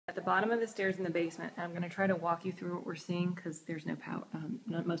At the bottom of the stairs in the basement, and I'm going to try to walk you through what we're seeing because there's no power.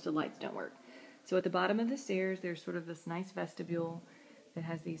 Most of the lights don't work. So at the bottom of the stairs, there's sort of this nice vestibule that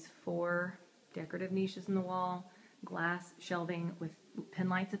has these 4 decorative niches in the wall, glass shelving with pin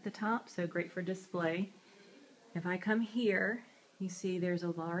lights at the top, so great for display. If I come here, you see there's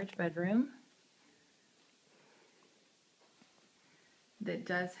a large bedroom that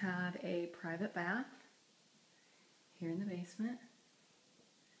does have a private bath here in the basement.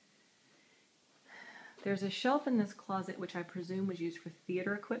 There's a shelf in this closet which I presume was used for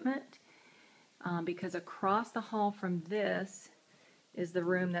theater equipment because across the hall from this is the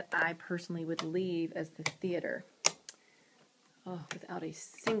room that I personally would leave as the theater. Oh, without a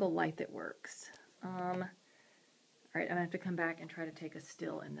single light that works. All right, I'm gonna have to come back and try to take a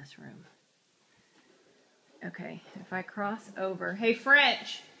still in this room. Okay, if I cross over, hey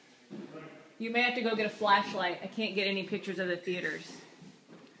French, you may have to go get a flashlight. I can't get any pictures of the theaters.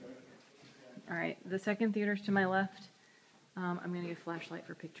 All right, the second theater's to my left. I'm gonna get a flashlight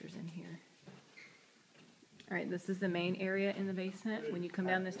for pictures in here. All right, this is the main area in the basement when you come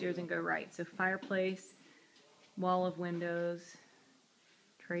down the stairs and go right. So fireplace, wall of windows,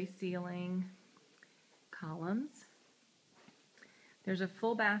 tray ceiling, columns. There's a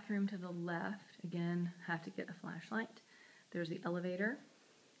full bathroom to the left. Again, have to get a flashlight. There's the elevator.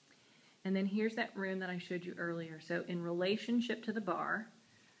 And then here's that room that I showed you earlier. So in relationship to the bar,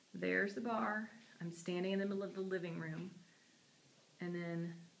 there's the bar. I'm standing in the middle of the living room. And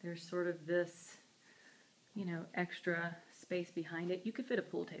then there's sort of this, you know, extra space behind it. You could fit a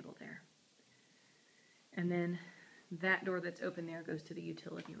pool table there. And then that door that's open there goes to the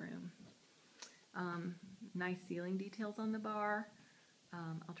utility room. Nice ceiling details on the bar.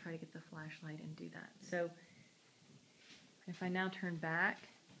 I'll try to get the flashlight and do that. So if I now turn back,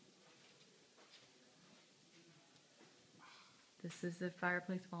 this is the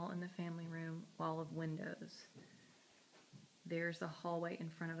fireplace wall in the family room, wall of windows. There's the hallway in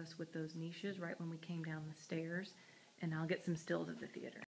front of us with those niches right when we came down the stairs, and I'll get some stills of the theater.